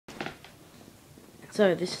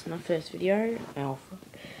So this is my first video, Alpha.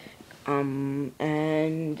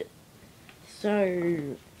 And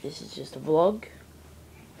so this is just a vlog,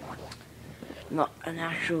 not an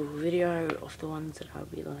actual video of the ones that I'll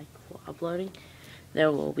be like for uploading. There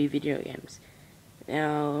will be video games.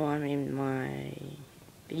 Now I'm in my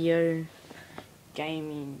video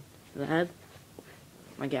gaming lab,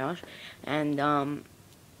 my garage, and I'm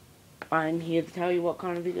here to tell you what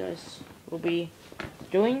kind of videos we'll be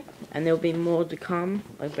doing, and there'll be more to come,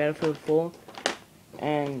 like Battlefield 4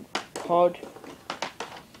 and COD,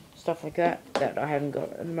 stuff like that I haven't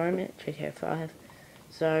got at the moment, GTA 5.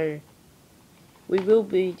 So we will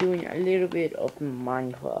be doing a little bit of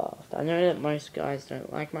Minecraft. I know that most guys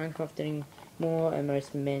don't like Minecraft anymore, and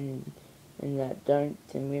most men and that don't,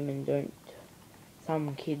 and women don't.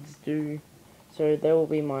 Some kids do. So there will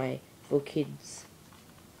be my for kids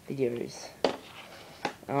videos.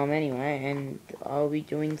 Anyway, and I'll be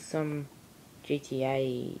doing some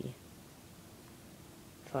GTA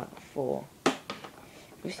 4.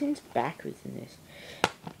 Everything's backwards in this.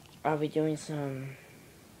 I'll be doing some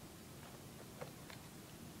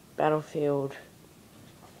Battlefield.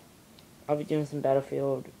 I'll be doing some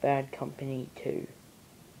Battlefield Bad Company 2.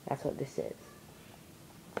 That's what this says.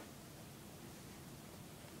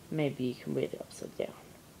 Maybe you can read it upside down.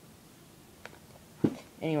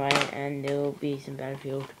 Anyway, and there will be some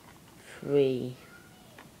Battlefield 3.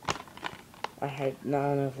 I hope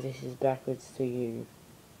none of this is backwards to you.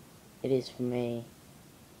 It is for me.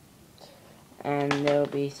 And there will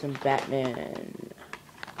be some Batman.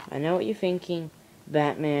 I know what you're thinking.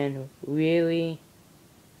 Batman, really?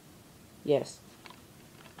 Yes.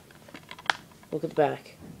 Look at the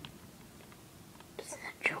back. Doesn't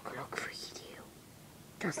that Joker look freaky to you?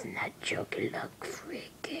 Doesn't that Joker look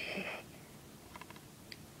freaky?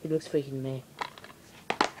 He looks freaky to me.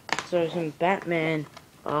 So some Batman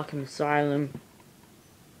Arkham Asylum.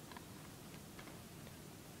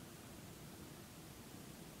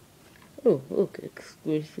 Oh, look,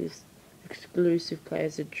 exclusive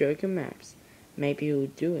players of Joker maps. Maybe we'll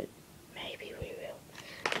do it. Maybe we will.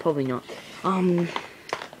 Probably not.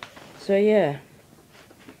 So yeah.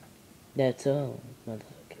 That's all,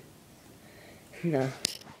 motherfucker. No.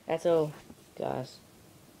 That's all, guys.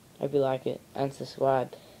 Hope you like it, and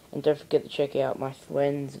subscribe. And don't forget to check out my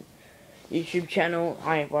friend's YouTube channel.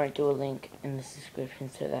 I won't do a link in the description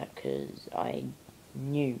to that, because I'm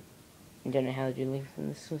new. I don't know how to do links in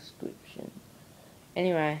the description.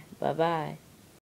 Anyway, bye-bye.